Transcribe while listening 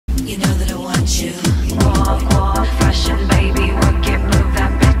You know that I want you. More fashion, baby, work it, move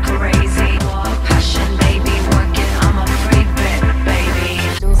that bit crazy. More passion, baby, work it, I'm a free bit, baby.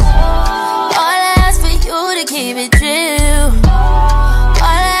 All I ask for you to keep it true. All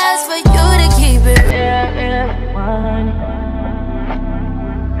I ask for you to keep it real,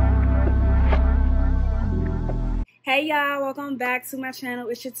 Hey y'all, welcome back to my channel.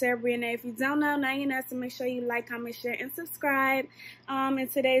 It's Jaterra, Bria'Na. If you don't know, now you know, so make sure you like, comment, share, and subscribe. In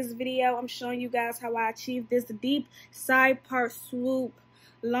today's video, I'm showing you guys how I achieved this deep side part swoop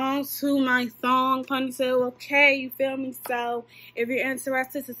long to my thong ponytail. Okay, you feel me? So if you're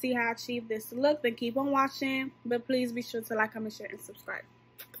interested to see how I achieved this look, then keep on watching. But please be sure to like, comment, share, and subscribe.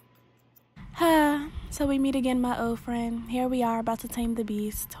 So we meet again, my old friend. Here we are, about to tame the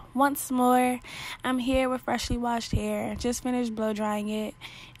beast once more. I'm here with freshly washed hair. Just finished blow drying it,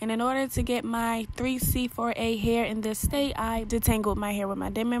 and in order to get my 3C4A hair in this state, I detangled my hair with my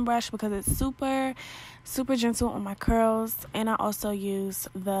dimming brush because it's super gentle on my curls. And I also use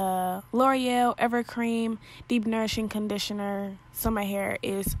the L'Oreal Evercream Deep Nourishing Conditioner, so my hair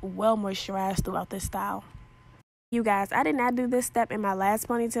is well moisturized throughout this style. You guys, I did not do this step in my last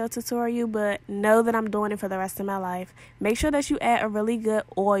ponytail tutorial, but know that I'm doing it for the rest of my life. Make sure that you add a really good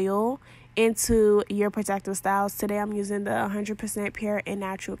oil into your protective styles. Today I'm using the 100% pure and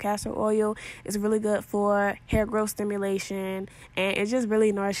natural castor oil. It's really good for hair growth stimulation, and it just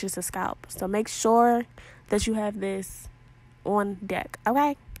really nourishes the scalp. So make sure that you have this on deck,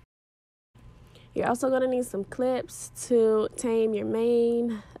 okay? You're also going to need some clips to tame your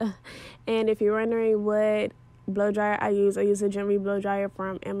mane. And if you're wondering what blow dryer I use a Jinri Blowdryer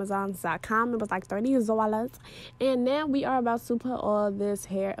from Amazon.com. It was like $30. And now we are about to put all this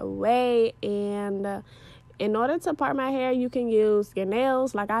hair away. And in order to part my hair, you can use your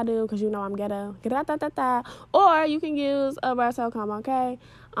nails like I do, because you know I'm ghetto. Or you can use a brasso comb, okay?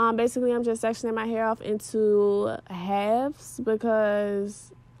 Basically, I'm just sectioning my hair off into halves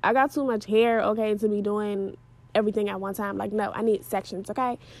because I got too much hair, okay, to be doing everything at one time. Like, no, I need sections,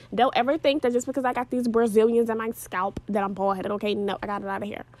 okay? Don't ever think that just because I got these Brazilians in my scalp that I'm bald headed, okay? No, I got it out of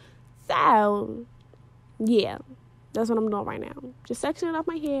here. So yeah, that's what I'm doing right now. Just sectioning off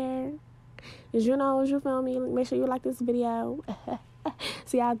my hair. As you know, as you feel me, make sure you like this video.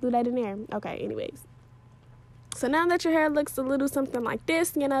 See how I threw that in there. Okay, anyways, so now that your hair looks a little something like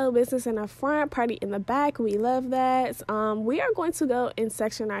this, you know, business in the front, party in the back, we love that. We are going to go and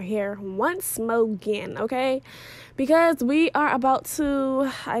section our hair once more again, okay? Because we are about to,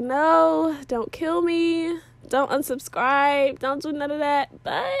 I know, don't kill me, don't unsubscribe, don't do none of that,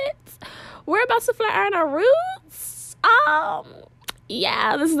 but we're about to flat iron our roots.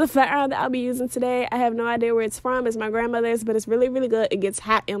 Yeah, this is the flat iron that I'll be using today. I have no idea where it's from. It's my grandmother's, but it's really, really good. It gets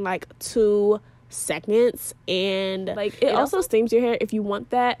hot in like 2 seconds, and like it also steams your hair if you want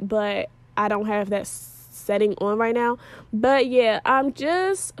that, but I don't have that setting on right now. But yeah, I'm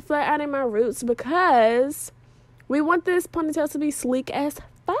just flat ironing my roots because we want this ponytail to be sleek as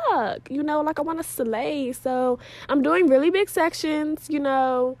fuck, you know, like I want to slay. So I'm doing really big sections, you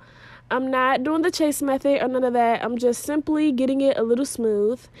know. I'm not doing the chase method or none of that. I'm just simply getting it a little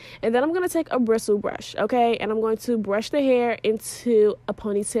smooth. And then I'm going to take a bristle brush, okay? And I'm going to brush the hair into a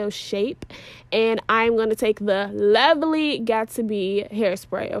ponytail shape. And I'm going to take the lovely Got2b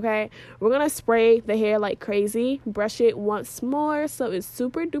hairspray, okay? We're going to spray the hair like crazy. Brush it once more so it's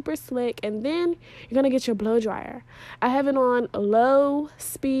super duper slick. And then you're going to get your blow dryer. I have it on low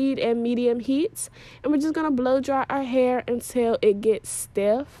speed and medium heat. And we're just going to blow dry our hair until it gets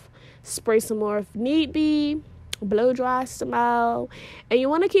stiff. Spray some more if need be, blow dry style, and you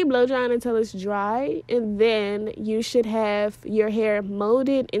want to keep blow drying until it's dry, and then you should have your hair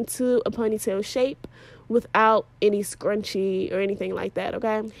molded into a ponytail shape without any scrunchie or anything like that,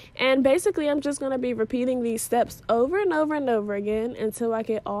 okay? And basically I'm just going to be repeating these steps over and over and over again until I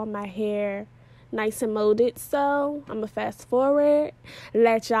get all my hair nice and molded. So I'm gonna fast forward,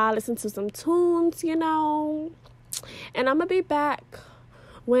 let y'all listen to some tunes, you know, and I'm gonna be back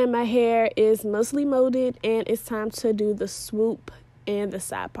when my hair is mostly molded and it's time to do the swoop and the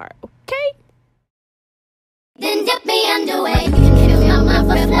side part, okay? Then dip me underway. Kill your mouth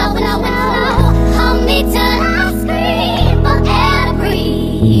for flow. Hold me till I scream for every,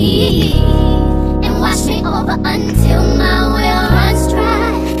 and wash me over until my will runs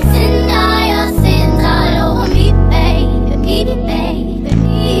dry. Send all your sins all over me, baby, baby.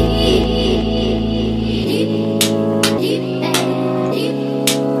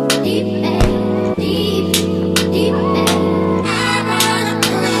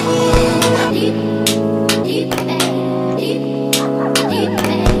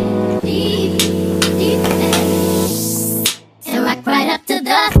 Right up to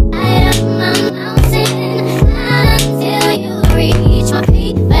the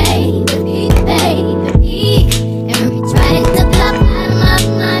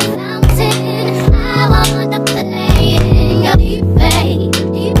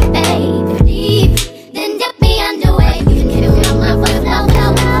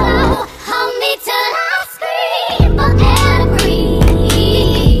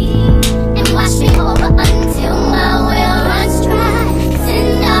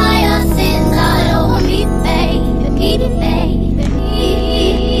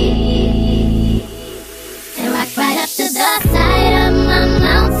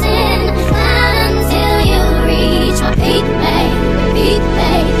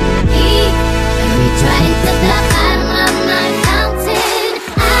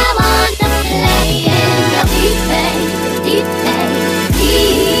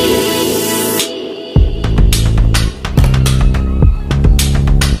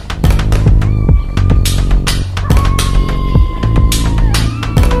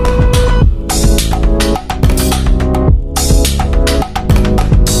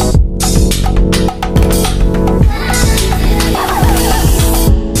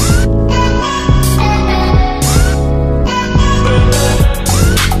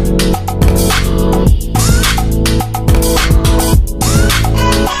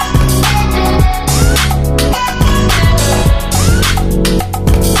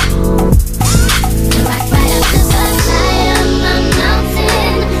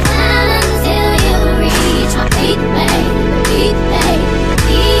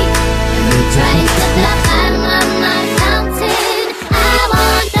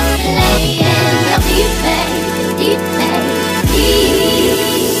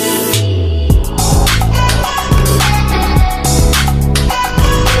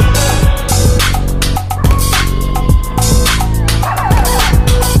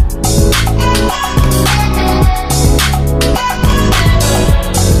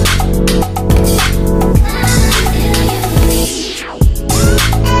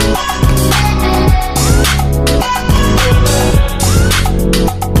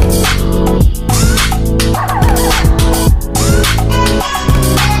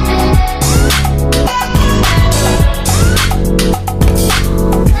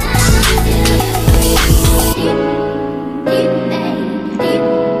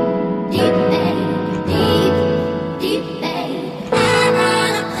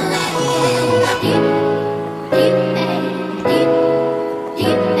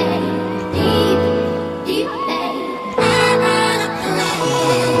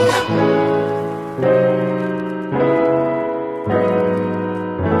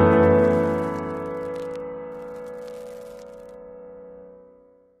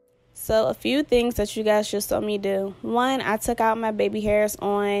a few things that you guys just saw me do. One, I took out my baby hairs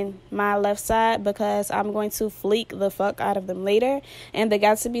on my left side because I'm going to fleek the fuck out of them later. And the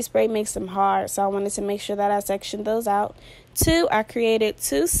Got To Be spray makes them hard. So I wanted to make sure that I sectioned those out. Two, I created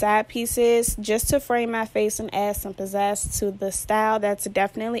 2 side pieces just to frame my face and add some pizzazz to the style. That's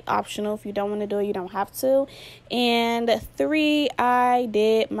definitely optional. If you don't want to do it, you don't have to. And 3, I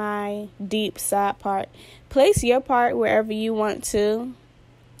did my deep side part. Place your part wherever you want to.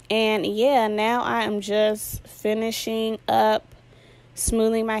 And yeah, now I am just finishing up,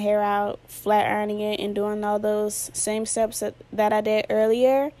 smoothing my hair out, flat ironing it, and doing all those same steps that I did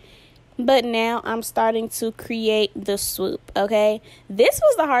earlier. But now I'm starting to create the swoop, okay? This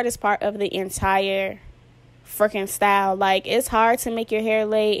was the hardest part of the entire freaking style. Like, it's hard to make your hair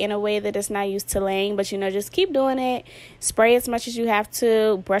lay in a way that it's not used to laying. But, you know, just keep doing it. Spray as much as you have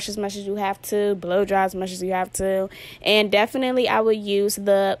to. Brush as much as you have to. Blow dry as much as you have to. And definitely I would use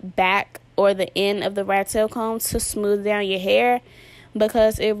the back or the end of the rat tail comb to smooth down your hair,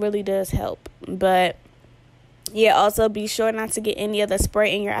 because it really does help. But yeah, also be sure not to get any of the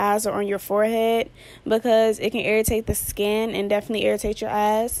spray in your eyes or on your forehead, because it can irritate the skin and definitely irritate your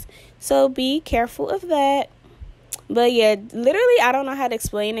eyes. So be careful of that. But yeah, literally, I don't know how to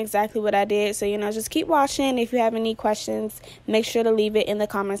explain exactly what I did. So, you know, just keep watching. If you have any questions, make sure to leave it in the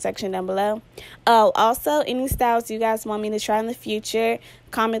comment section down below. Oh, also, any styles you guys want me to try in the future,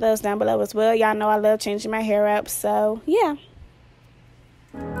 comment those down below as well. Y'all know I love changing my hair up. So, yeah.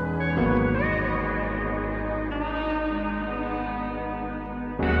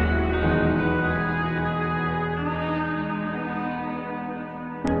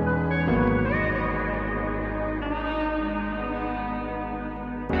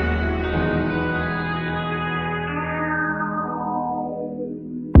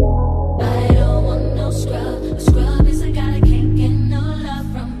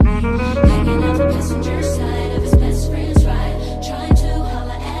 Passenger side of his best friend's ride.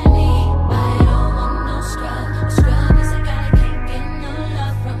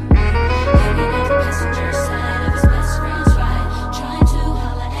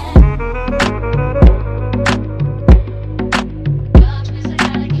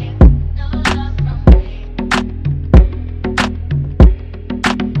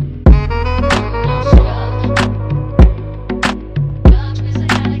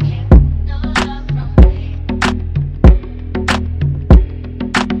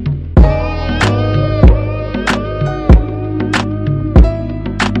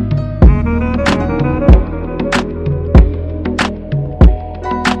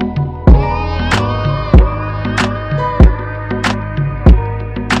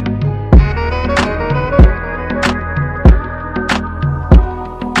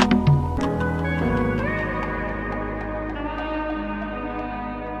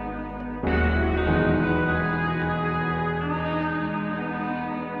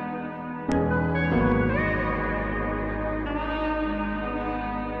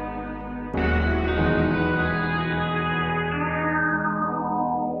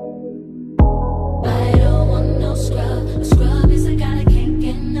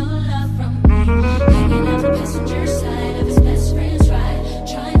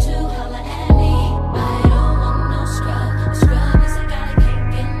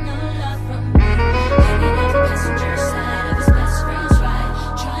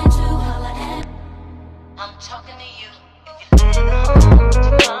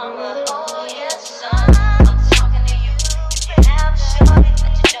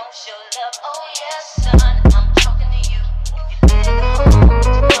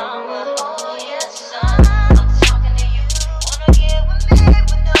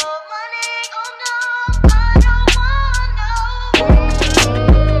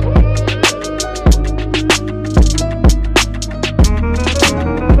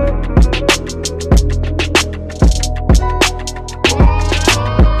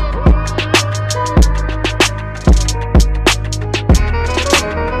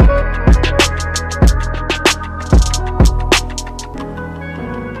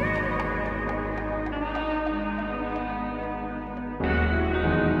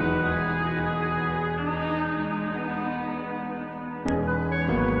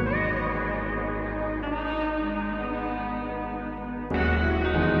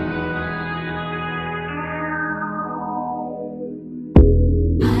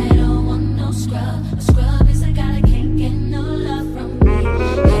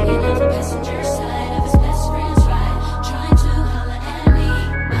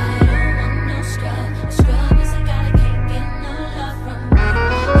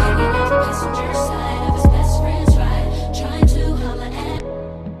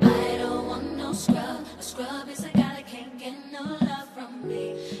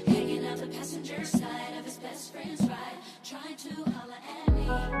 to holler at me,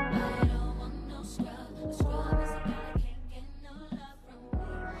 but I don't want no scrub. A scrub is a guy that can't get no love from me.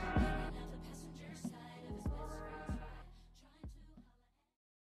 Hanging out the passenger side of his best friend's ride, trying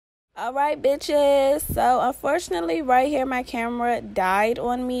to holler. All right, bitches. So unfortunately, right here, my camera died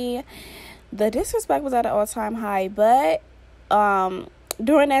on me. The disrespect was at an all-time high, but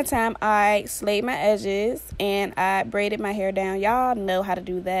during that time, I slayed my edges and I braided my hair down. Y'all know how to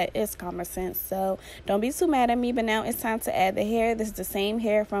do that. It's common sense, so don't be too mad at me. But now it's time to add the hair. This is the same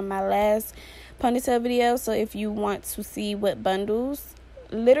hair from my last ponytail video, so if you want to see what bundles,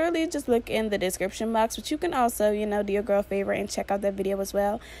 literally just look in the description box. But you can also, you know, do your girl a favor and check out that video as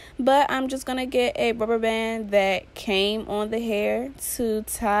well. But I'm just gonna get a rubber band that came on the hair to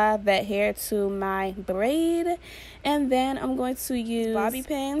tie that hair to my braid, and then I'm going to use bobby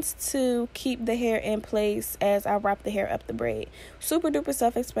pins to keep the hair in place as I wrap the hair up the braid. Super duper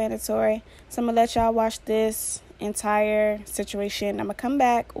self-explanatory. So I'm gonna let y'all watch this entire situation. I'm gonna come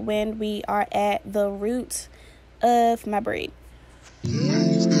back when we are at the root of my braid.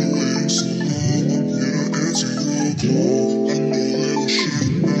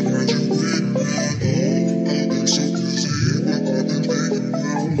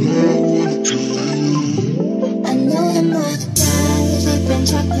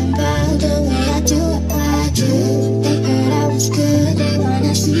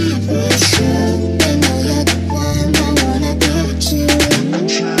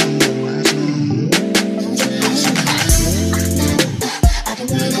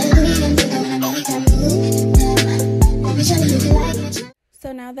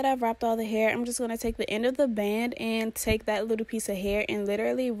 So now that I've wrapped all the hair, I'm just going to take the end of the band and take that little piece of hair and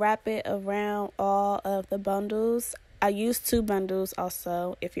literally wrap it around all of the bundles. I used 2 bundles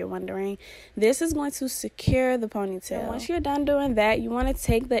also, if you're wondering. This is going to secure the ponytail. And once you're done doing that, you want to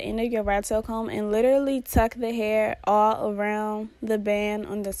take the end of your rat tail comb and literally tuck the hair all around the band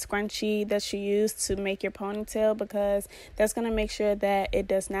on the scrunchie that you use to make your ponytail, because that's going to make sure that it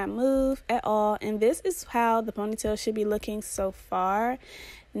does not move at all. And this is how the ponytail should be looking so far.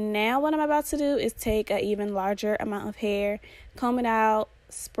 Now what I'm about to do is take an even larger amount of hair, comb it out,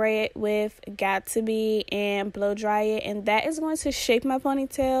 spray it with Got To Be, and blow dry it, and that is going to shape my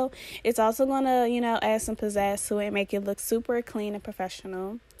ponytail. It's also going to, you know, add some pizzazz to it, make it look super clean and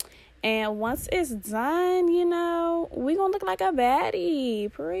professional. And once it's done, you know, we gonna look like a baddie.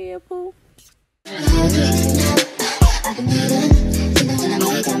 Pretty poo.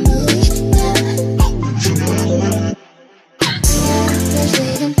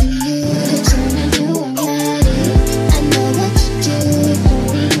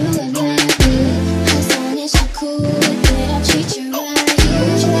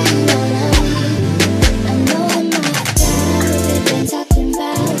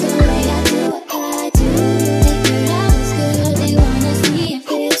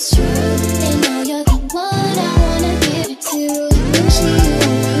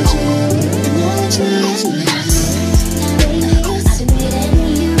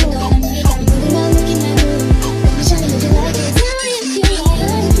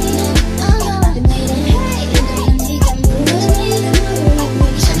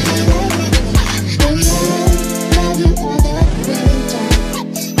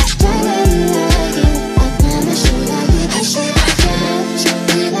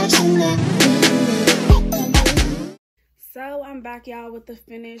 Back, y'all, with the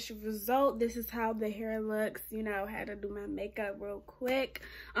finished result. This is how the hair looks. You know, had to do my makeup real quick.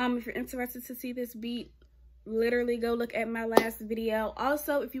 If you're interested to see this beat, literally go look at my last video.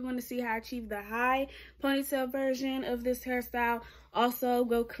 Also, if you want to see how I achieve the high ponytail version of this hairstyle, also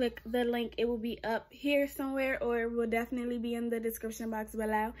go click the link. It will be up here somewhere, or it will definitely be in the description box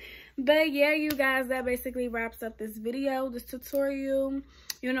below. But yeah, you guys, that basically wraps up this video, this tutorial.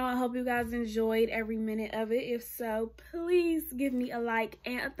 You know, I hope you guys enjoyed every minute of it. If so, please give me a like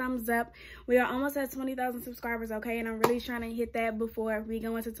and a thumbs up. We are almost at 20,000 subscribers, okay? And I'm really trying to hit that before we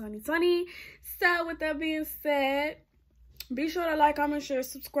go into 2020. So with that being said, be sure to like, comment, share,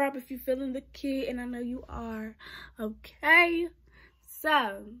 subscribe if you're feeling the kid, and I know you are, okay?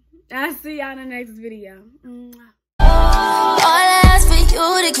 So, I'll see y'all in the next video. All I ask for you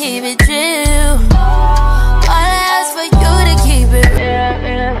to keep it real.